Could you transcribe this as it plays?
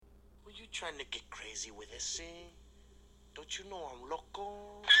trying to get crazy with this, see? Don't you know I'm loco?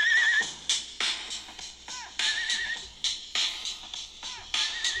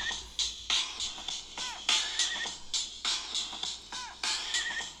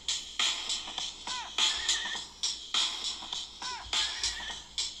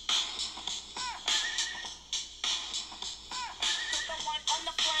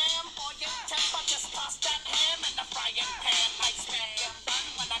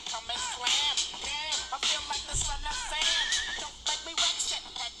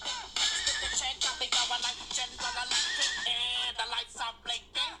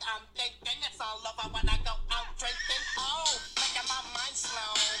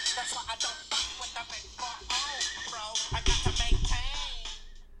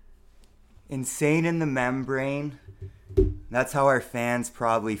 Insane in the membrane. That's how our fans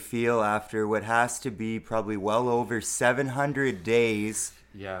probably feel after what has to be probably well over 700 days.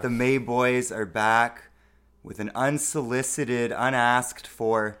 Yes. The May Boys are back with an unsolicited, unasked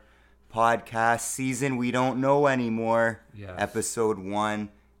for podcast season we don't know anymore. Yes. Episode 1.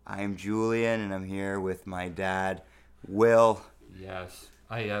 I'm Julian and I'm here with my dad, Will. Yes.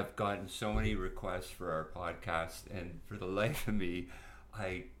 I have gotten so many requests for our podcast, and for the life of me,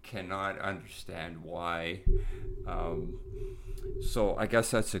 I cannot understand why. So I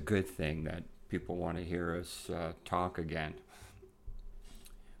guess that's a good thing that people want to hear us talk again.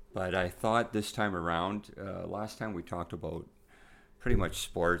 But I thought this time around, last time we talked about pretty much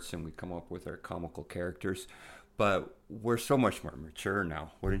sports and we come up with our comical characters, but we're so much more mature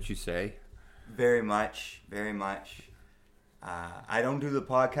now, wouldn't you say? Very much, very much. I don't do the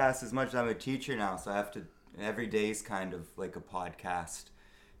podcast as much. I'm a teacher now, so I have to, every day is kind of like a podcast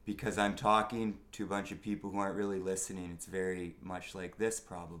because I'm talking to a bunch of people who aren't really listening. It's very much like this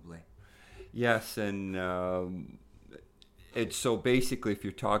probably. Yes, and it's so basically if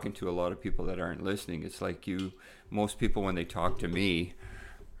you're talking to a lot of people that aren't listening, it's like most people when they talk to me,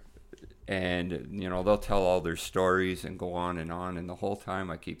 and they'll tell all their stories and go on, and the whole time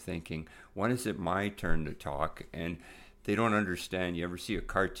I keep thinking, when is it my turn to talk? And they don't understand. You ever see a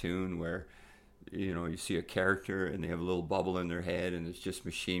cartoon where you see a character and they have a little bubble in their head and it's just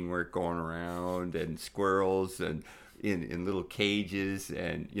machine work going around and squirrels and in little cages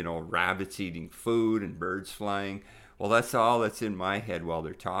and rabbits eating food and birds flying? Well, that's all that's in my head while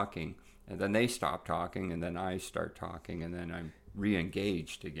they're talking, and then they stop talking and then I start talking and then I'm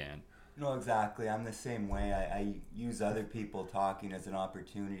re-engaged again. No, exactly. I'm the same way. I use other people talking as an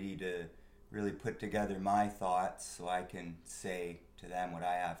opportunity to really put together my thoughts so I can say to them what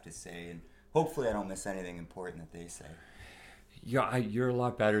I have to say, and hopefully I don't miss anything important that they say. Yeah, you're a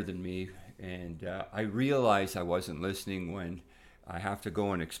lot better than me, and I realized I wasn't listening when I have to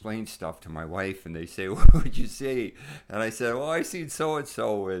go and explain stuff to my wife, and they say, "What would you say?" And I said, "Well, I seen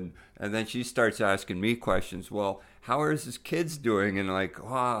so-and-so," and then she starts asking me questions. Well, how are his kids doing? And like,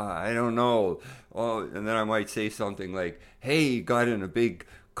 I don't know. Oh, and then I might say something like, "Hey, he got in a big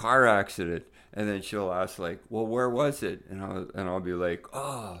car accident," and then she'll ask like, "Well, where was it?" And I'll be like,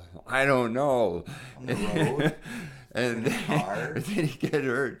 "Oh, I don't know." On the road. And in the car. then he get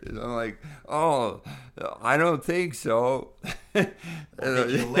hurt, and I'm like, "Oh, I don't think so." Did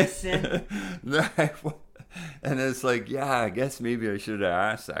you listen? And it's like, yeah, I guess maybe I should have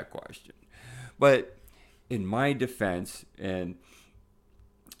asked that question. But in my defense, and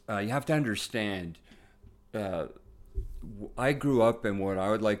you have to understand, I grew up in what I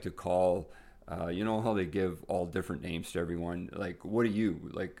would like to call, how they give all different names to everyone. Like, what are you,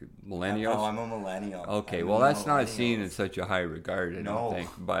 like millennials? No, I'm a millennial. Okay, well, that's not seen in such a high regard, I don't think,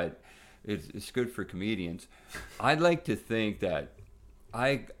 but it's good for comedians. I'd like to think that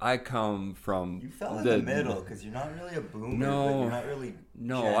I come from... You fell in the middle, because you're not really a boomer, but you're not really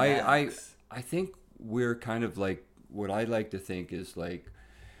No, Gen X. I think we're kind of like, what I like to think is like,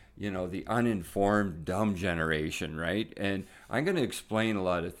 the uninformed, dumb generation, right? And I'm going to explain a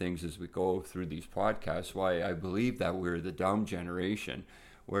lot of things as we go through these podcasts, why I believe that we're the dumb generation,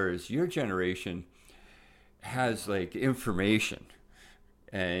 whereas your generation has like information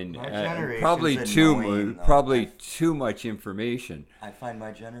and probably too much information. I find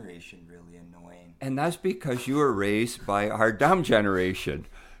my generation really annoying. And that's because you were raised by our dumb generation,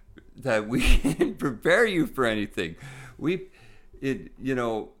 that we didn't prepare you for anything.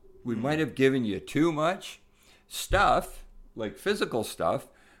 We might have given you too much stuff, like physical stuff,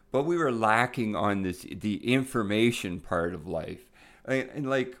 but we were lacking on the information part of life. And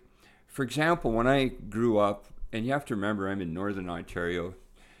like, for example, when I grew up, and you have to remember I'm in Northern Ontario,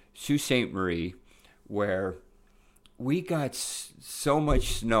 Sault Ste. Marie, where we got so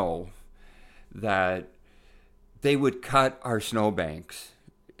much snow that they would cut our snowbanks.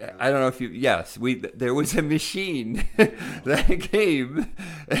 I don't know if you. Yes, there was a machine that came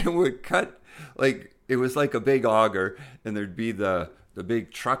and would cut, like it was like a big auger, and there'd be the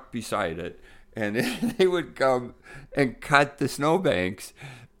big truck beside it, and they would come and cut the snowbanks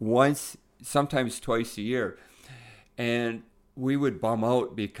once, sometimes twice a year, and we would bum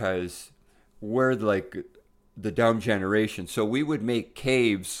out because we're like the dumb generation, so we would make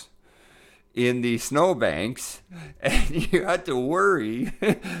caves in the snowbanks, and you had to worry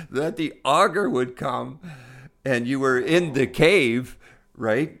that the auger would come and you were in the cave,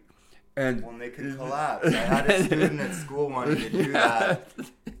 right? And when they could collapse. I had a student at school wanting to do that,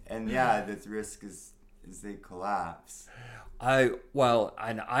 and the risk is they collapse. I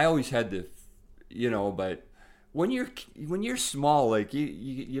always had to, but when you're small, like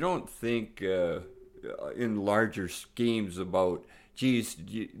you don't think in larger schemes about, geez,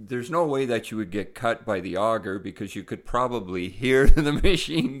 there's no way that you would get cut by the auger because you could probably hear the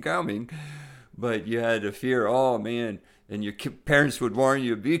machine coming, but you had to fear, oh man, and your parents would warn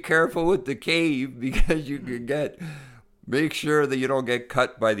you, be careful with the cave because you could make sure that you don't get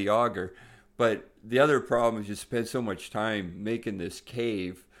cut by the auger. But the other problem is you spend so much time making this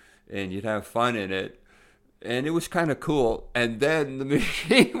cave and you'd have fun in it. And it was kind of cool. And then the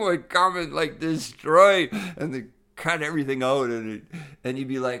machine would come and like destroy and they cut everything out. And you'd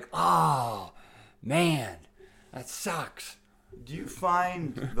be like, oh, man, that sucks. Do you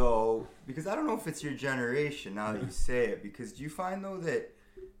find, though, because I don't know if it's your generation now that you say it, because do you find, though, that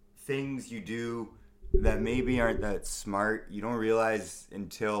things you do that maybe aren't that smart, you don't realize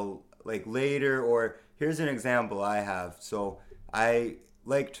until like later? Or here's an example I have. So I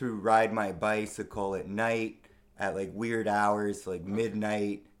like to ride my bicycle at night at like weird hours, like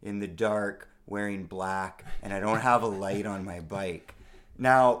midnight in the dark, wearing black, and I don't have a light on my bike.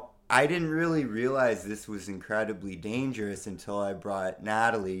 Now, I didn't really realize this was incredibly dangerous until I brought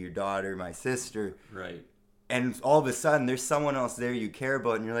Natalie, your daughter, my sister. Right. And all of a sudden, there's someone else there you care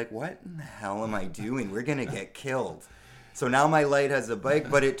about, and you're like, what in the hell am I doing? We're going to get killed. So now my light has a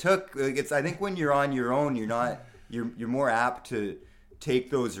bike, but it took, I think when you're on your own, you're more apt to take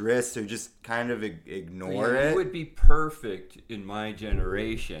those risks or just kind of ignore it. It would be perfect in my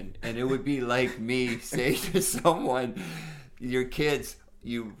generation, and it would be like me saying to someone, your kids,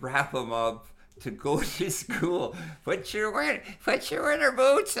 you wrap them up to go to school. Put your winter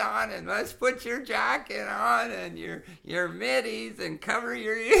boots on, and let's put your jacket on and your middies and cover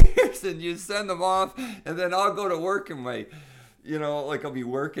your ears, and you send them off. And then I'll go to work in my, like I'll be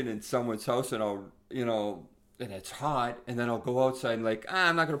working in someone's house, and I'll, and it's hot, and then I'll go outside and like,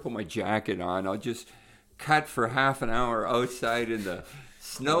 I'm not gonna put my jacket on. I'll just cut for half an hour outside in the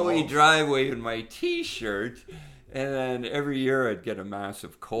snowy driveway in my t-shirt. And then every year I'd get a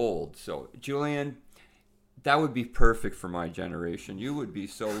massive cold. So, Julian, that would be perfect for my generation. You would be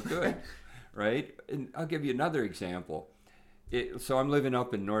so good, right? And I'll give you another example. So I'm living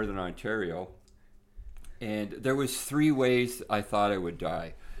up in Northern Ontario, and there was 3 ways I thought I would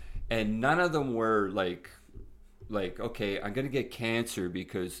die. And none of them were like, okay, I'm going to get cancer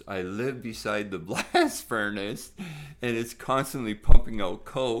because I live beside the blast furnace and it's constantly pumping out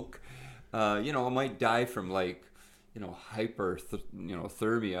coke. I might die from like,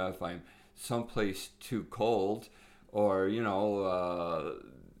 hyperthermia if I'm someplace too cold, or,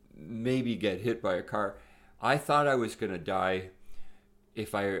 maybe get hit by a car. I thought I was going to die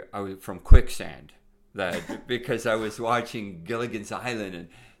if I was from quicksand, because I was watching Gilligan's Island and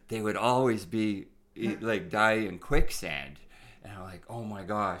they would always be like die in quicksand. And I'm like, oh my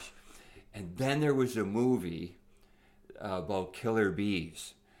gosh. And then there was a movie about killer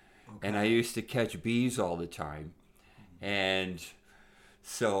bees. Okay. And I used to catch bees all the time. And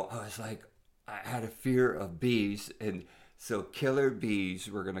so I was like, I had a fear of bees. And so killer bees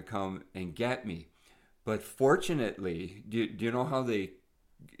were going to come and get me. But fortunately, do you know how they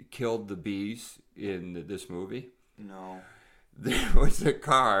killed the bees in this movie? No. There was a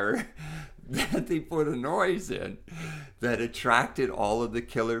car that they put a noise in that attracted all of the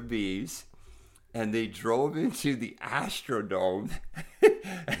killer bees. And they drove into the Astrodome,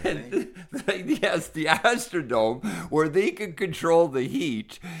 and yes, the Astrodome, where they could control the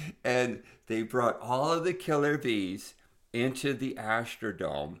heat. And they brought all of the killer bees into the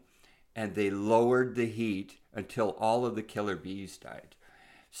Astrodome, and they lowered the heat until all of the killer bees died.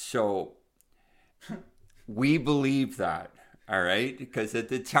 So we believe that, all right? Because at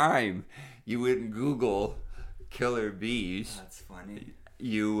the time, you wouldn't Google killer bees. That's funny.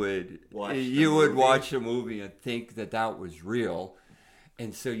 You would watch a movie and think that was real,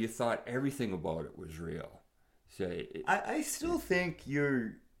 and so you thought everything about it was real. So I still think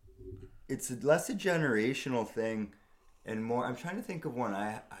it's less a generational thing and more. I'm trying to think of one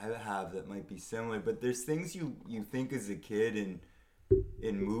I have that might be similar, but there's things you think as a kid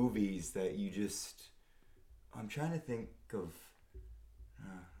in movies that you just. I'm trying to think of.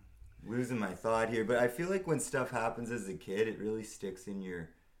 Losing my thought here, but I feel like when stuff happens as a kid, it really sticks in your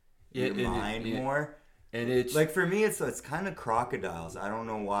mind more. And it's like for me, it's kind of crocodiles. I don't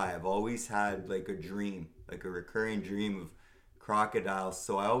know why. I've always had like a dream, like a recurring dream of crocodiles.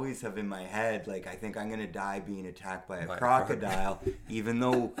 So I always have in my head, like, I think I'm gonna die being attacked by a crocodile, even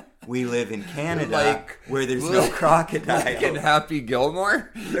though we live in Canada, like, where there's no crocodile. Like in Happy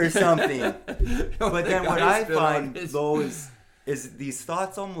Gilmore or something. But then what I find though is these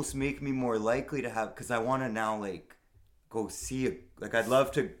thoughts almost make me more likely to have, because I want to now like go see I'd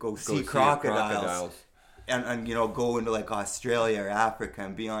love to go see crocodiles. And you know, go into like Australia or Africa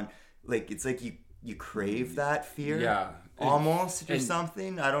and be on, like, it's like you crave that fear, almost, or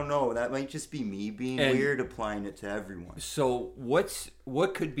something. I don't know. That might just be me being weird, applying it to everyone. So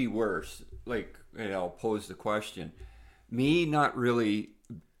what could be worse? Like, and I'll pose the question: me not really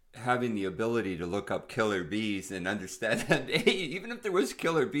having the ability to look up killer bees and understand that, hey, even if there was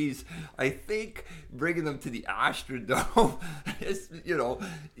killer bees, I think bringing them to the Astrodome is, you know,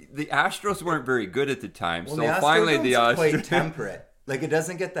 the Astros weren't very good at the time. Well, so finally the Astros quite temperate. Like, it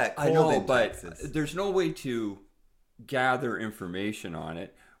doesn't get that cold. I know, in but Texas. There's there's no way to gather information on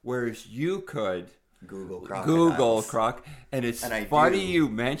it, whereas you could Google crocodiles. croc, and it's And I funny do. you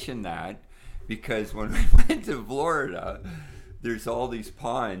mention that, because when we went to Florida, there's all these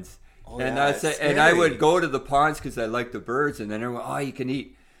ponds, and yeah, I it's said, and I would scary. go to the ponds because I like the birds, and then everyone, oh, you can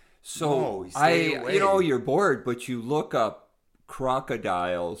eat. So No, stay away. you know, you're bored, but you look up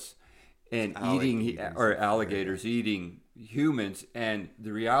crocodiles and eating, or alligators eating humans, and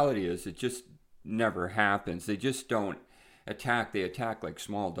the reality is it just never happens. They just don't attack. They attack like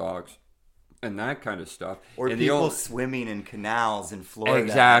small dogs and that kind of stuff. Or and people swimming in canals in Florida.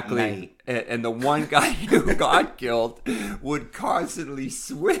 Exactly. At night. And the one guy who got killed would constantly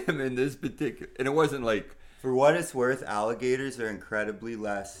swim in this particular, and it wasn't like, For what it's worth, alligators are incredibly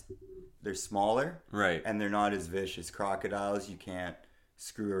less. They're smaller, right? And they're not as vicious. Crocodiles you can't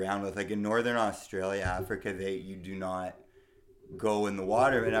screw around with. Like in northern Australia, Africa, you do not go in the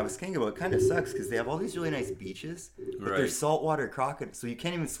water. And I was thinking about, it kind of sucks because they have all these really nice beaches, but they're saltwater crocodiles, so you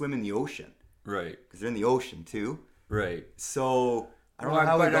can't even swim in the ocean, right? Because they're in the ocean too, right? So I don't know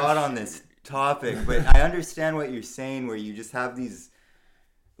how we got on this topic, but I understand what you're saying, where you just have these.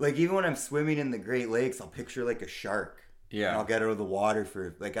 Like, even when I'm swimming in the Great Lakes, I'll picture like a shark. Yeah. And I'll get out of the water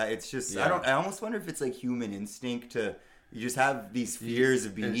for like it's just I almost wonder if it's like human instinct to you just have these fears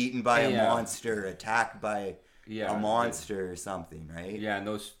of being eaten by a monster, attacked by a monster or something, right? Yeah, and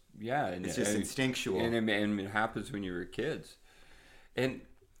those and it's just instinctual. And it happens when you were kids. And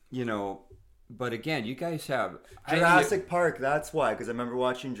you know, but again, you guys have Jurassic Park, that's why, because I remember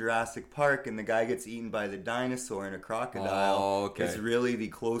watching Jurassic Park and the guy gets eaten by the dinosaur, and a crocodile is really the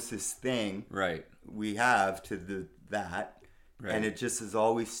closest thing we have to that. Right. And it just is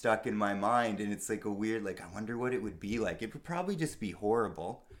always stuck in my mind, and it's like a weird, like, I wonder what it would be like. It would probably just be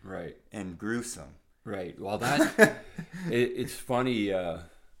horrible. Right. And gruesome. Right. Well, that it's funny,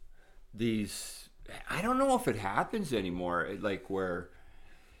 these, I don't know if it happens anymore, like where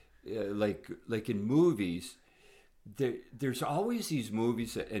like in movies, there's always these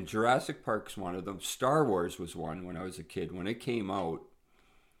movies, and Jurassic Park's one of them. Star Wars was one when I was a kid. When it came out,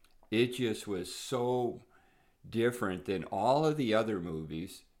 it just was so different than all of the other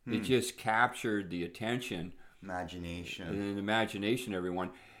movies. It just captured the attention, imagination of everyone.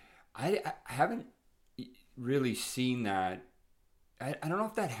 I haven't really seen that. I don't know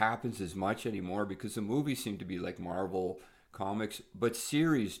if that happens as much anymore, because the movies seem to be like Marvel comics, but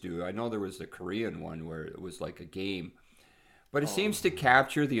series do. I know there was the Korean one where it was like a game, but it seems to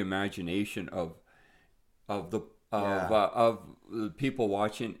capture the imagination of the people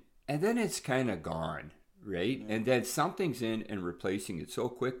watching, and then it's kind of gone, right? And then something's in and replacing it so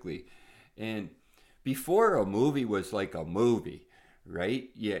quickly. And before, a movie was like a movie, right?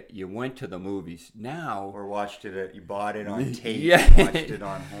 You went to the movies. Now, or watched it. You bought it on tape. Watched it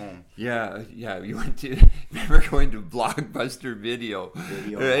on home. Yeah. You went to. Remember going to Blockbuster Video,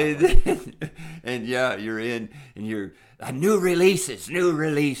 right? And you're in, and you're new releases,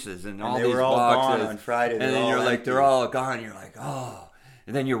 and all they these were all boxes gone on Friday. And then you're like, they're all gone. You're like, oh.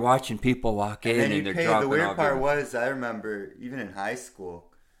 And then you're watching people walk in, and they're dropping. The weird part was, I remember even in high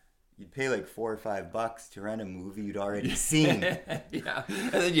school, you'd pay like $4 or $5 to rent a movie you'd already seen. Yeah,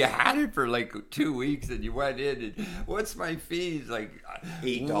 and then you had it for like 2 weeks, and you went in, and what's my fees? Like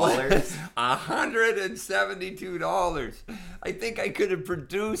 $8, $172. I think I could have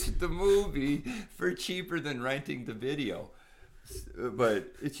produced the movie for cheaper than renting the video.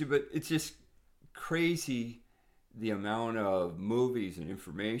 But it's just crazy the amount of movies and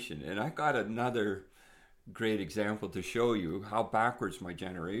information. And I got another great example to show you how backwards my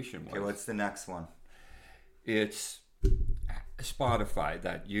generation was. Okay, what's the next one? It's Spotify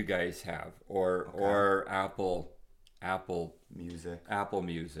that you guys have, or Apple Music,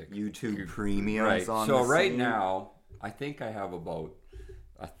 YouTube Premium. Right. On so the right same. now, I think I have about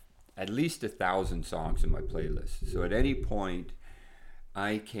at least 1,000 songs in my playlist. So at any point,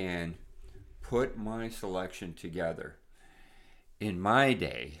 I can put my selection together. In my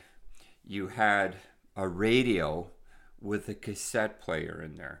day, you had a radio with a cassette player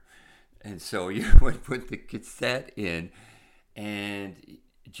in there. And so you would put the cassette in, and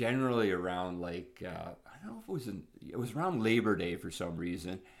generally around like, I don't know if it was around Labor Day for some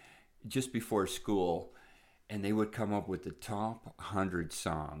reason, just before school, and they would come up with the top 100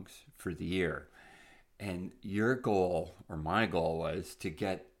 songs for the year. And your goal, or my goal, was to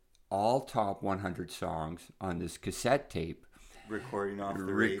get all top 100 songs on this cassette tape. Recording off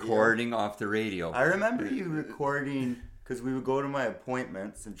the radio. I remember you recording, because we would go to my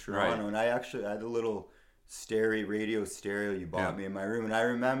appointments in Toronto, Right. and I actually had a little radio stereo you bought me in my room, and I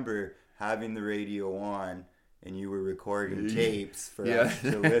remember having the radio on, and you were recording tapes for us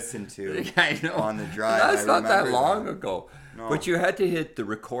to listen to I know. on the drive. That's not that long ago. No. But you had to hit the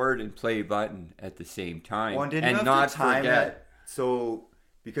record and play button at the same time. Well, and you not time it? So,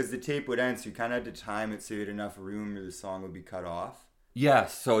 because the tape would end, so you kind of had to time it so you had enough room or the song would be cut off.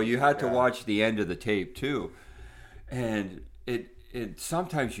 Yes, so you had to watch the end of the tape too. And it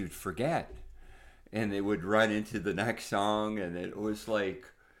sometimes you'd forget. And it would run into the next song, and it was like,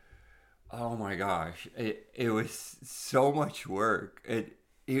 oh my gosh, it was so much work.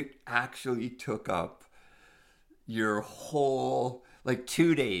 It actually took up your whole, like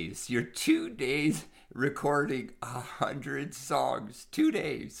 2 days. Your 2 days recording 100 songs. 2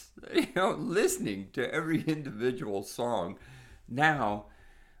 days, listening to every individual song. Now,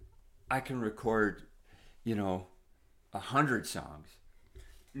 I can record, 100 songs.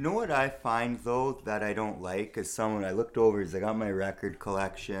 You know what I find, though, that I don't like? As someone I looked over, is I got my record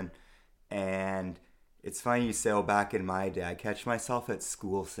collection, and it's funny you say, back in my day, I catch myself at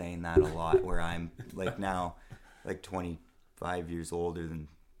school saying that a lot, where I'm, like, now, like, 25 years older than,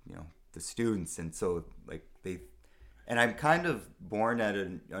 the students, and so, like, and I'm kind of born at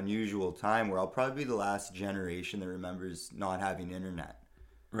an unusual time where I'll probably be the last generation that remembers not having internet.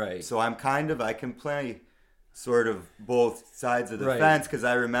 Right. So I can play sort of both sides of the fence, because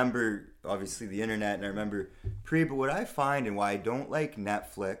I remember obviously the internet, and I remember but what I find, and why I don't like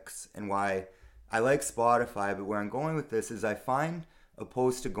Netflix and why I like Spotify, but where I'm going with this is I find,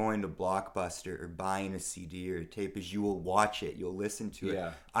 opposed to going to Blockbuster or buying a CD or a tape, is you will watch it, you'll listen to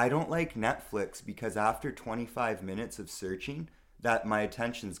it. I don't like Netflix because after 25 minutes of searching, that my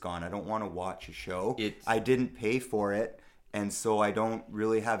attention's gone. I don't want to watch a show. I didn't pay for it. And so I don't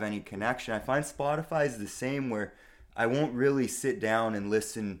really have any connection. I find Spotify is the same, where I won't really sit down and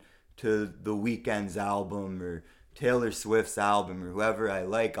listen to The Weeknd's album or Taylor Swift's album or whoever I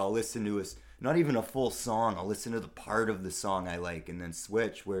like. I'll listen to not even a full song. I'll listen to the part of the song I like and then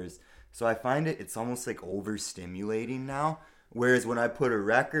switch. So I find it's almost like overstimulating now. Whereas when I put a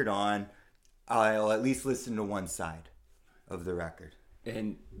record on, I'll at least listen to one side of the record.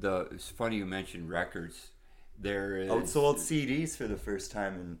 And it's funny you mentioned records. There is outsold CDs for the first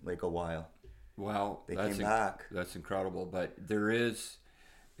time in like a while. Well, they came back. That's incredible. But there is,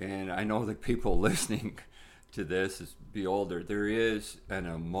 and I know that people listening to this be older, there is an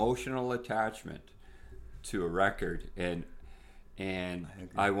emotional attachment to a record, and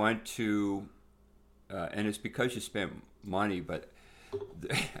I went to, and it's because you spent money, but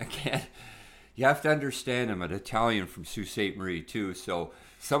I can't. You have to understand, I'm an Italian from Sault Ste. Marie too, so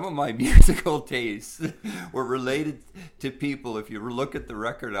some of my musical tastes were related to people, if you look at the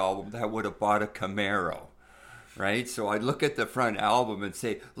record album, that would have bought a Camaro, right? So I'd look at the front album and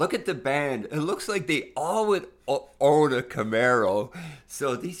say, look at the band. It looks like they all would own a Camaro.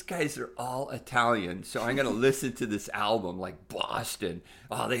 So these guys are all Italian. So I'm going to listen to this album like Boston.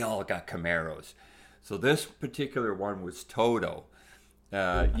 Oh, they all got Camaros. So this particular one was Toto.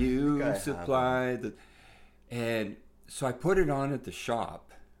 You supply the... And so I put it on at the shop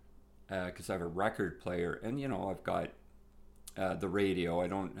because I have a record player, and I've got the radio. I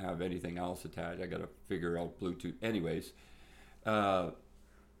don't have anything else attached. I got to figure out Bluetooth. Anyways,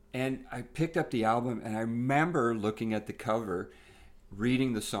 and I picked up the album, and I remember looking at the cover,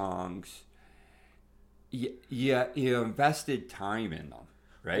 reading the songs. You invested time in them.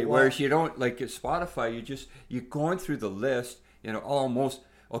 right? Well, Whereas you don't, like at Spotify, you're going through the list,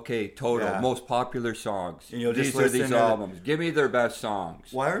 total, most popular songs. And you'll just these are listen these to albums. Give me their best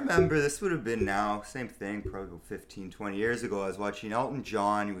songs. Well, I remember this would have been now, same thing, probably 15, 20 years ago. I was watching Elton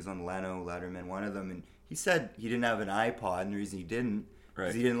John. He was on Letterman, one of them, and he said he didn't have an iPod, and the reason he didn't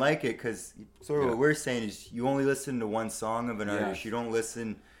is he didn't like it, because sort of what we're saying is you only listen to one song of an artist. You don't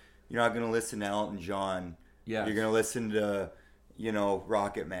listen, you're not going to listen to Elton John. You're going to listen to,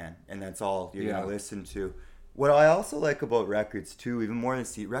 Rocket Man, and that's all you're going to listen to. What I also like about records too, even more than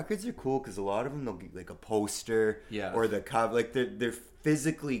CD, records are cool because a lot of them they'll get like a poster or the cover, like they're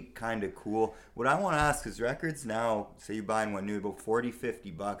physically kind of cool. What I want to ask is, records now, say you're buying one new, about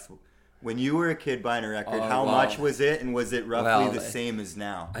 $40-$50. When you were a kid buying a record, how much was it, and was it roughly the same as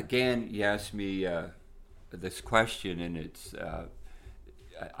now? Again, you asked me this question, and it's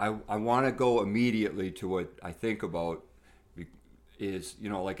I want to go immediately to what I think about is,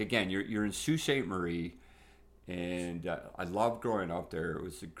 again, you're in Sault Ste. Marie. And I loved growing up there. It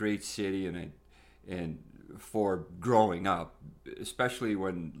was a great city, and for growing up, especially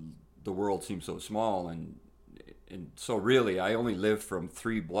when the world seemed so small, and so really I only lived from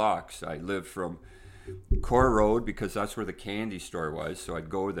 3 blocks. I lived from Core Road, because that's where the candy store was, so I'd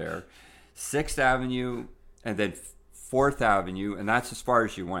go there, 6th Avenue, and then 4th Avenue, and that's as far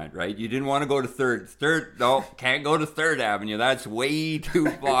as you went, right? You didn't want to go to 3rd. No, can't go to 3rd Avenue. That's way too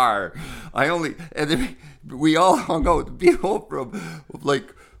far. And then we all hung out with people from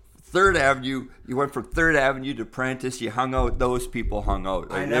like 3rd Avenue. You went from 3rd Avenue to Prentice. You hung out. Those people hung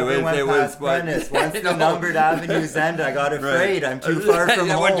out. Like, I never went past Prentice. Once the numbered avenues end, I got afraid. I'm too far from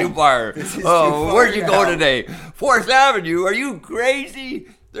home. I went too far. Where'd you go today? 4th Avenue? Are you crazy?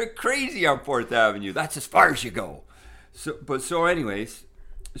 They're crazy on 4th Avenue. That's as far as you go. Anyways,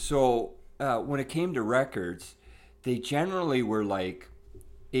 when it came to records, they generally were like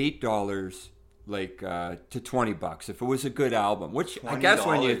 $8, like to $20 if it was a good album. Which I guess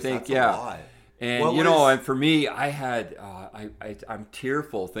when you think, a lot. And and for me, I had I'm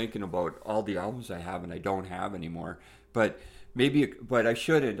tearful thinking about all the albums I have and I don't have anymore. But I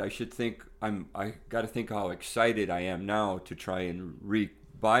shouldn't. I should think I got to think how excited I am now to try and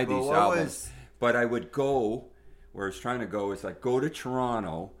buy these albums. But I would go. Where I was trying to go is like go to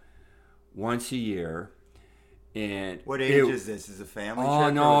Toronto once a year, and what age is this? Is it a family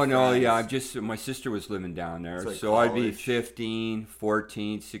trip? Oh no, yeah. My sister was living down there, like so college. I'd be 15,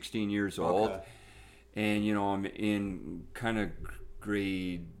 14, 16 years old, and I'm in kind of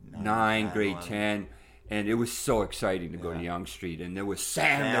grade 9, grade 10. And it was so exciting to go to Yonge Street, and there was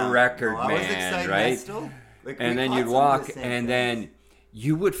Sam the Record Man, right? And then you'd walk, and then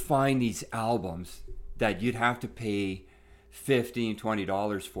you would find these albums that you'd have to pay $15,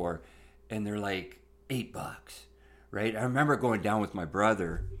 $20 for, and they're like $8, right? I remember going down with my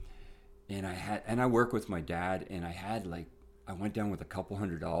brother, and I work with my dad, and I went down with a couple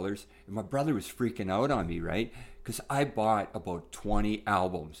 $100, and my brother was freaking out on me, right? Because I bought about 20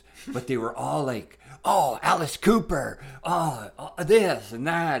 albums, but they were all like, Alice Cooper, this and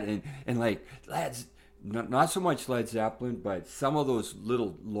that, and like not so much Led Zeppelin, but some of those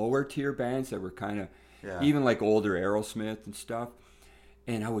little lower tier bands that were kind of even like older Aerosmith and stuff.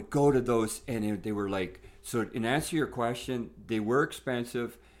 And I would go to those, and they were like, so in answer to your question, they were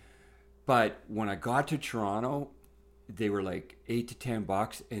expensive, but when I got to Toronto, they were like $8 to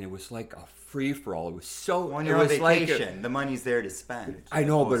 $10, and it was like a free for all. It was so. When you're on vacation, the money's there to spend. I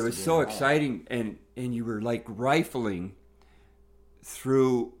know, but it was so exciting, and you were like rifling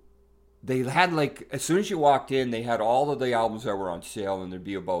through. They had like, as soon as you walked in, they had all of the albums that were on sale, and there'd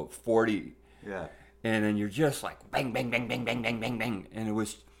be about 40. Yeah. And then you're just like bang, bang, bang, bang, bang, bang, bang, bang, and it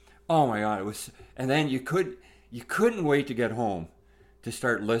was, oh my God, it was. And then you couldn't wait to get home to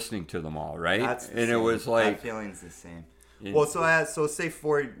start listening to them all, right? That's the and same. It was like that feeling's the same. Well, so say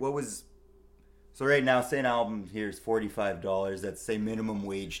 40. What was? So right now, say an album here is $45. That's say minimum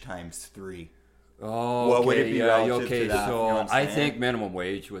wage times 3. Oh, what would it be relative to that? So you know I think minimum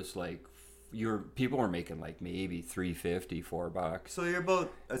wage was like people were making like maybe $3.50, $4. So you're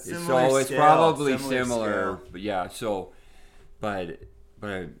about a similar. So it's scale, probably similar, scale. but yeah. So, but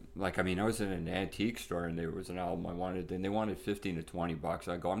I was in an antique store, and there was an album I wanted, and they wanted $15 to $20.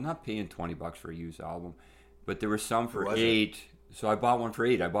 I go, I'm not paying $20 for a used album, but there were some for $8. So I bought one for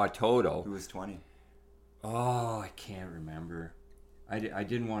 $8. I bought Toto. Who was 20? Oh, I can't remember. I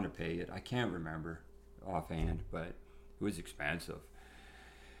didn't want to pay it. I can't remember offhand, but it was expensive.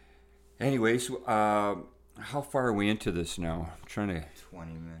 Anyways, how far are we into this now? I'm trying to...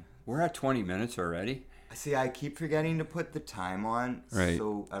 20 minutes. We're at 20 minutes already? See, I keep forgetting to put the time on. Right.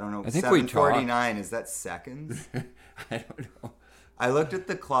 So, I don't know. I think 7:49, is that seconds? I don't know. I looked at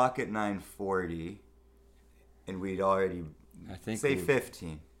the clock at 9:40, and we'd already say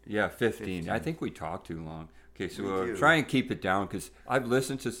 15. Yeah, 15. I think we talked too long. Okay, so we'll do. try and keep it down because I've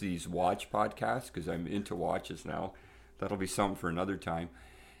listened to these watch podcasts because I'm into watches now. That'll be something for another time.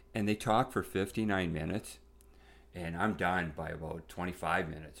 And they talk for 59 minutes, and I'm done by about 25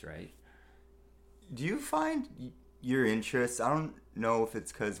 minutes, right? Do you find your interest, I don't know if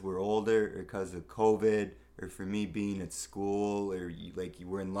it's because we're older or because of COVID or for me being at school or you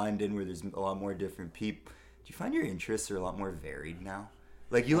were in London where there's a lot more different people. Do you find your interests are a lot more varied now?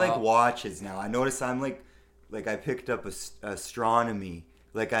 Like you like watches now. I notice I'm like I picked up astronomy.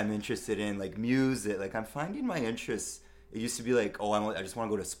 Like I'm interested in like music. Like I'm finding my interests. It used to be like, oh, I just want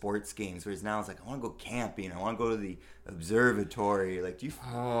to go to sports games. Whereas now it's like, I want to go camping. I want to go to the observatory. Like, are you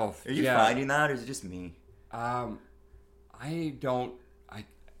finding that, or is it just me? I don't.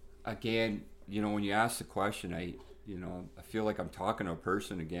 Again, when you ask the question, I feel like I'm talking to a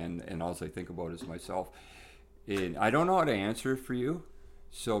person again, and all I think about is myself. And I don't know how to answer it for you.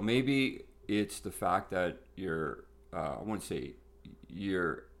 So maybe it's the fact that you're. I wouldn't say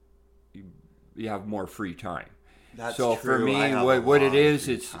you have more free time. That's so true. For me, what it is,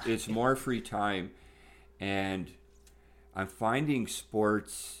 it's more free time, and I'm finding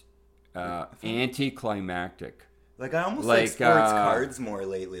sports anticlimactic. Like I almost like sports cards more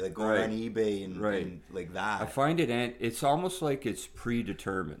lately, like going on eBay and like that. I find it's almost like it's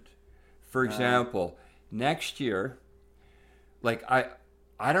predetermined. For example, next year, like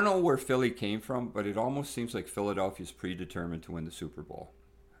I don't know where Philly came from, but it almost seems like Philadelphia's predetermined to win the Super Bowl.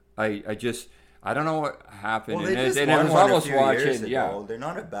 I don't know what happened. Well, they just and won it was one almost a few watching. years ago. Yeah, they're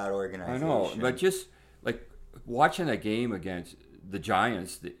not a bad organization. I know, but just like watching a game against the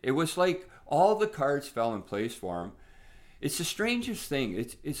Giants, it was like all the cards fell in place for them. It's the strangest thing.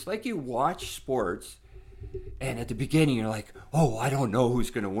 It's like you watch sports, and at the beginning you're like, oh, I don't know who's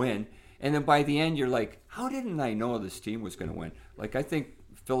going to win, and then by the end you're like, how didn't I know this team was going to win? Like I think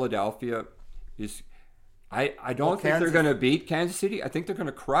Philadelphia is. I don't think they're going to beat Kansas City. I think they're going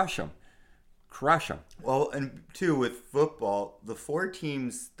to crush them. Well, and too with football, the 4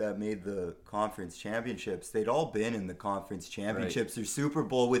 teams that made the conference championships, they'd all been in the conference championships or Super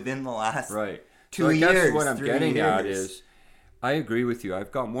Bowl within the last 2 years. I guess what I'm getting at is, I agree with you.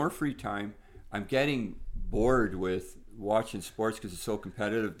 I've got more free time. I'm getting bored with watching sports because it's so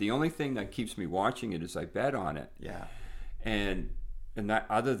competitive. The only thing that keeps me watching it is I bet on it. Yeah. And that,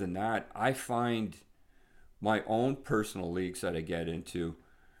 other than that, I find my own personal leagues that I get into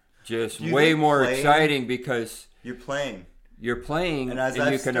just way more exciting because you're playing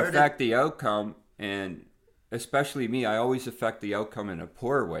and you can affect the outcome. And especially me, I always affect the outcome in a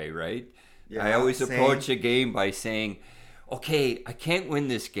poor way, right? Yeah, I always approach a game by saying, okay, I can't win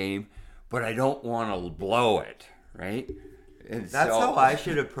this game, but I don't want to blow it, right? And that's how I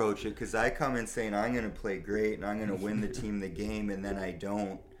should approach it, because I come in saying I'm going to play great and I'm going to win the team the game, and then I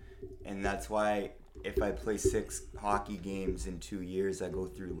don't. And that's why if I play 6 hockey games in 2 years, I go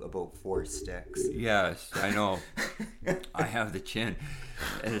through about 4 sticks. Yes, I know. I have the chin.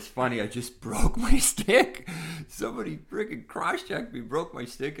 And it's funny, I just broke my stick. Somebody freaking cross-checked me, broke my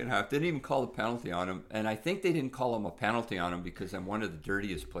stick in half. Didn't even call a penalty on him. And I think they didn't call him a penalty on him because I'm one of the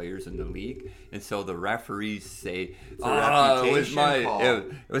dirtiest players in the league. And so the referees say,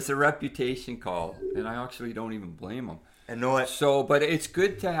 it was a reputation call. And I actually don't even blame them. I know it. So, but it's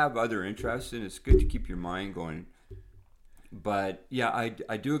good to have other interests, and it's good to keep your mind going. But yeah,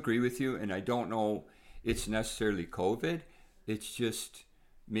 I do agree with you, and I don't know it's necessarily COVID. It's just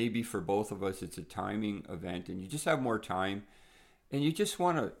maybe for both of us, it's a timing event, and you just have more time, and you just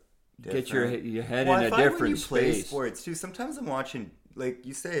want to get your head in a different when you play space. Sports too. Sometimes I'm watching, like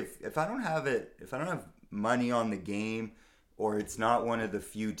you say, if I don't have money on the game, or it's not one of the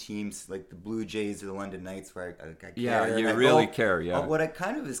few teams like the Blue Jays or the London Knights where I care. Yeah, you really care, yeah. What I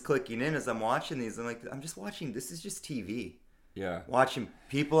kind of is clicking in as I'm watching these, I'm just watching, this is just TV. Yeah. Watching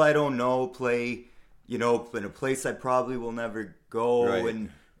people I don't know play, in a place I probably will never go. Right. And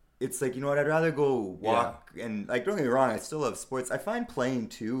it's like, I'd rather go walk. Yeah. And like, don't get me wrong, I still love sports. I find playing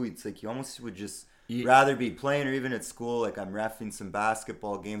too, it's like you almost would just rather be playing, or even at school, like I'm reffing some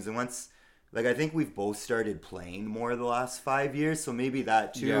basketball games. And once... Like, I think we've both started playing more the last 5 years, so maybe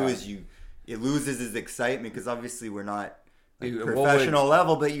that, too, is it loses its excitement, because obviously we're not professional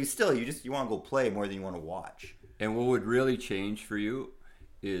level, but you want to go play more than you want to watch. And what would really change for you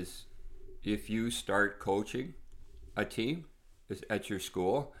is if you start coaching a team at your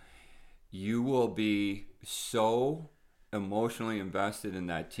school, you will be so emotionally invested in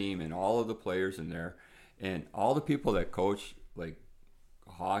that team and all of the players in there, and all the people that coach, like,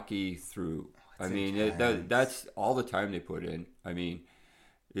 hockey through I mean, that's all the time they put in. I mean,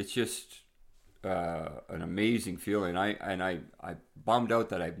 it's just an amazing feeling. I bummed out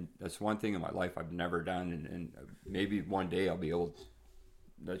that that's one thing in my life I've never done, and maybe one day I'll be able to,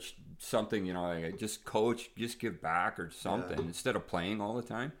 that's something, you know, I just coach, just give back or something instead of playing all the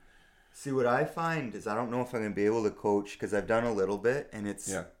time. See, what I find is I don't know if I'm going to be able to coach because I've done a little bit, and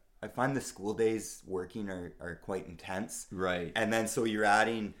I find the school days working are quite intense. Right. And then so you're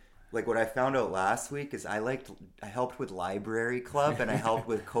adding, like what I found out last week is I helped with library club and I helped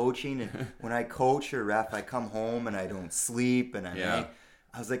with coaching. And when I coach or ref, I come home and I don't sleep and I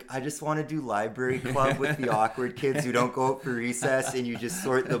was like, I just want to do library club with the awkward kids who don't go out for recess, and you just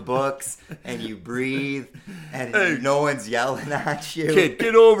sort the books and you breathe and no one's yelling at you. Kid,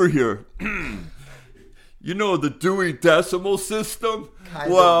 get over here. You know the Dewey Decimal System?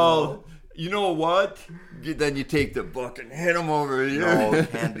 Well, you know what? Then you take the book and hit them over here. No,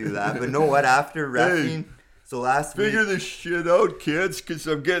 can't do that. But know what? After reffing, so last week... Figure this shit out, kids, because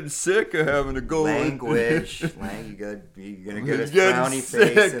I'm getting sick of having to go... Language. You're going to get a frowny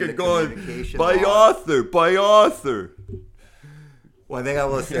face and the communication by author. One thing I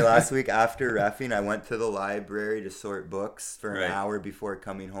will say, last week after reffing, I went to the library to sort books for an hour before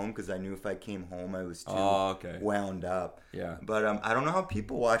coming home because I knew if I came home I was too wound up. Yeah. But I don't know how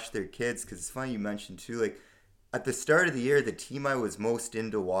people watch their kids, because it's funny you mentioned too, like at the start of the year, the team I was most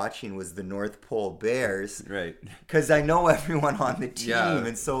into watching was the North Pole Bears. Right. Because I know everyone on the team. Yeah.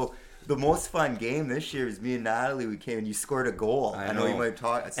 And so the most fun game this year was me and Natalie. We came and you scored a goal. I know you might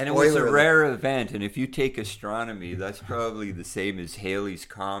talk. And it was a rare event. And if you take astronomy, that's probably the same as Halley's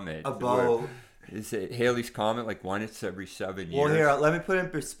Comet. Is it Halley's Comet like once every 7 years? Well, here, let me put it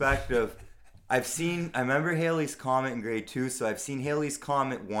in perspective. I remember Halley's Comet in grade 2, so I've seen Halley's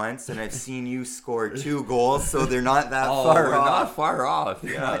Comet once, and I've seen you score 2 goals, so they're not that far off. Not far off.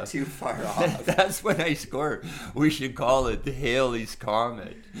 They're not too far off. That's when I score. We should call it the Halley's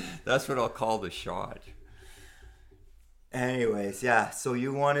Comet. That's what I'll call the shot. Anyways, so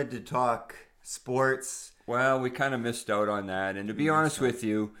you wanted to talk sports. Well, we kind of missed out on that, and to be honest with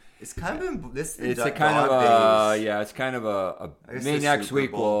you, it's kind of it's kind of a maybe next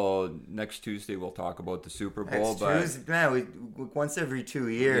week next Tuesday we'll talk about the Super Bowl. We once every 2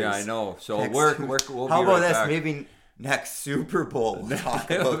 years. Yeah, I know. So we'll how about this? Back. Maybe next Super Bowl we'll talk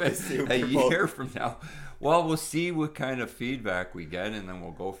about the Super Bowl. A year from now. Well, we'll see what kind of feedback we get, and then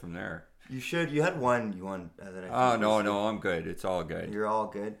we'll go from there. You should. You had one. You won. No, I'm good. It's all good. You're all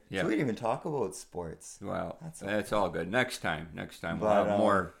good. Yeah. So we didn't even talk about sports. Well, it's all good. Next time we'll have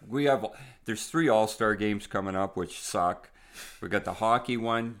more. There's 3 All-Star games coming up, which suck. We got the hockey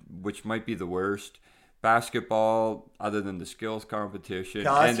one, which might be the worst. Basketball, other than the skills competition,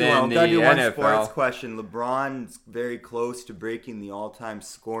 and then the NFL. One sports question. LeBron's very close to breaking the all-time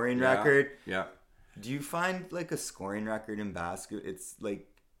scoring record. Yeah. Do you find like a scoring record in basketball? It's like.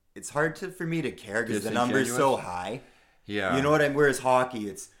 It's hard for me to care because the number's so high. Yeah. You know what I mean? Whereas hockey,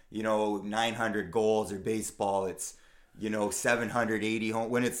 it's, 900 goals, or baseball, it's, 780 home.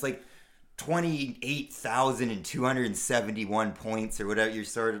 When it's like 28,271 points or whatever, you're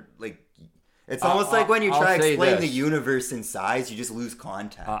sort of like, it's almost like when you try to explain the universe in size, you just lose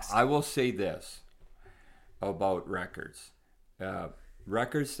context. I will say this about records.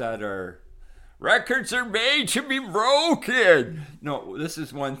 Records are made to be broken. No, this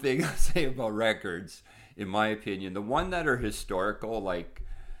is one thing I'll say about records, in my opinion. The one that are historical, like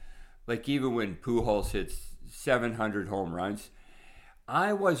even when Pujols hits 700 home runs,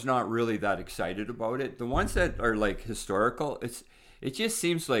 I was not really that excited about it. The ones that are like historical, it just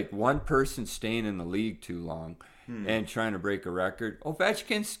seems like one person staying in the league too long and trying to break a record.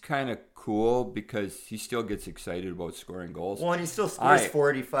 Ovechkin's kind of cool because he still gets excited about scoring goals. Well, and he still scores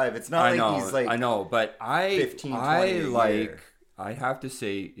 45. It's not he's like 15, 20 I have to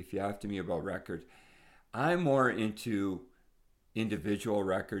say, if you ask me about records, I'm more into individual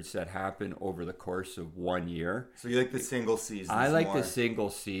records that happen over the course of 1 year. So you like the single season? I like the single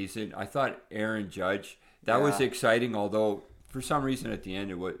season. I thought Aaron Judge, that was exciting, although for some reason at the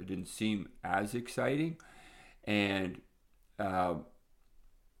end it didn't seem as exciting. And I'm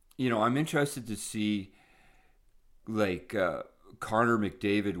interested to see like Connor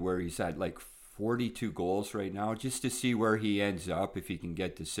McDavid, where he's at like 42 goals right now, just to see where he ends up if he can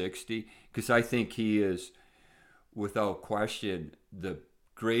get to 60, because I think he is, without question, the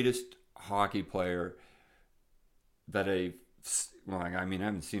greatest hockey player that I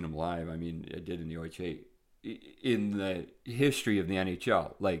haven't seen him live. I mean, I did in the OHA, in the history of the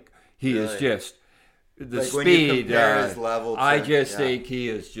NHL. Like, he is just the speed. His level to, think he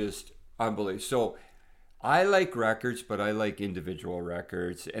is just unbelievable. So I like records, but I like individual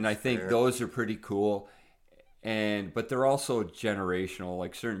records, and I think those are pretty cool. But they're also generational.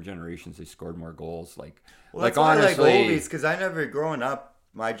 Like certain generations, they scored more goals. Like honestly, I like oldies because I never growing up.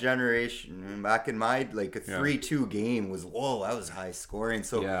 My generation back in my like a 3-2 game was that was high scoring.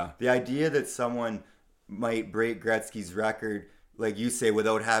 So the idea that someone might break Gretzky's record, like you say,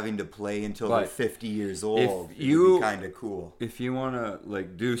 without having to play until they're 50 years old, would be kind of cool. If you want to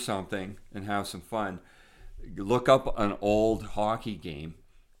like do something and have some fun, look up an old hockey game.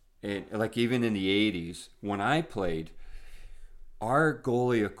 Like even in the 80s, when I played, our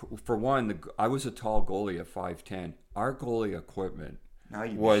goalie, for one, I was a tall goalie at 5'10". Our goalie equipment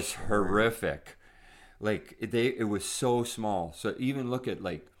was horrific. Like it was so small. So even look at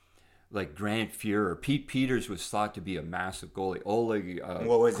like Grant Fuhrer. Pete Peters was thought to be a massive goalie. Oleg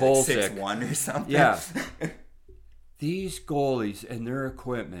what was Kolchak, it, 6'1" or something? Yeah. These goalies and their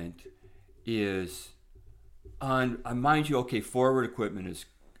equipment is on. Mind you, okay, forward equipment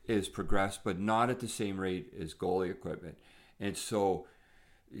is progressed, but not at the same rate as goalie equipment. And so,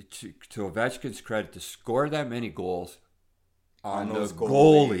 to Ovechkin's credit, to score that many goals on those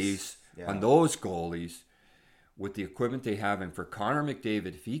goalies, with the equipment they have, and for Connor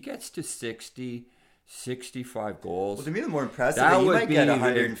McDavid, if he gets to 60, 65 goals, well, to me the more impressive, he might get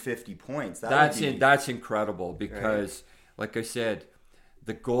 150 points. That's incredible because, like I said,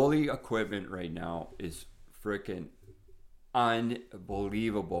 the goalie equipment right now is freaking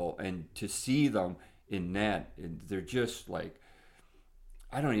unbelievable, and to see them in net, they're just like,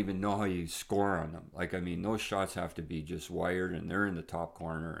 I don't even know how you score on them. Like, I mean, those shots have to be just wired, and they're in the top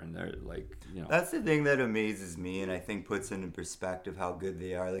corner, and they're like, you know. That's the thing that amazes me, and I think puts into perspective how good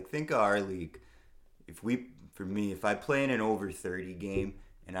they are. Like, think of our league. If I play in an over 30 game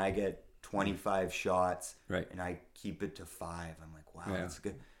and I get 25 shots, and I keep it to 5, I'm like, wow, that's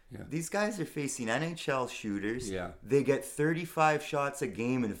good. Yeah. These guys are facing NHL shooters. Yeah. They get 35 shots a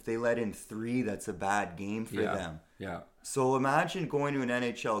game, and if they let in 3, that's a bad game for them. Yeah. So imagine going to an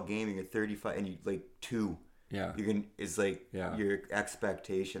NHL game and you're 35 and you like 2. Yeah. Your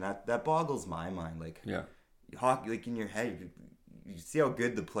expectation. That boggles my mind. Like hockey, like in your head, you see how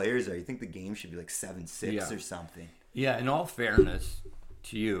good the players are. You think the game should be like 7-6 or something. Yeah. In all fairness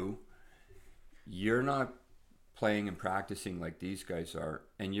to you, you're not playing and practicing like these guys are,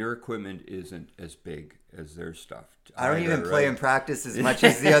 and your equipment isn't as big as their stuff. I don't even play and practice as much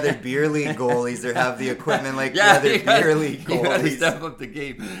as the other beer league goalies, or have the equipment like the other beer league goalies. You got to step up the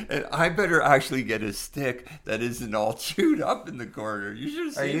game, and I better actually get a stick that isn't all chewed up in the corner. You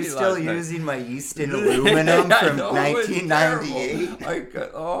should. Are you still using my Easton aluminum from 1998?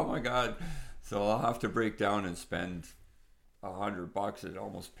 Oh my god! So I'll have to break down and spend $100. It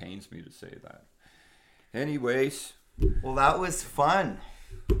almost pains me to say that. Anyways, well, that was fun.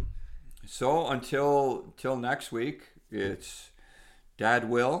 So until next week, it's Dad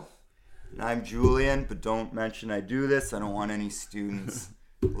Will. And I'm Julian, but don't mention I do this. I don't want any students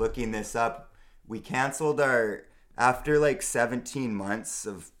looking this up. We canceled after like 17 months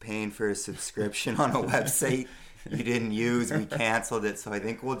of paying for a subscription on a website you didn't use, we canceled it. So I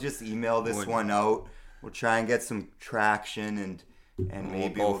think we'll just email this one out. We'll try and get some traction, and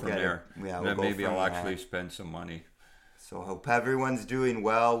maybe we'll go from there. Maybe I'll that. Actually spend some money. So hope everyone's doing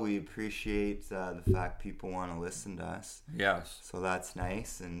well. We appreciate the fact people want to listen to us. Yes. So that's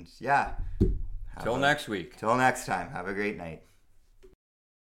nice. And till next week. Till next time. Have a great night.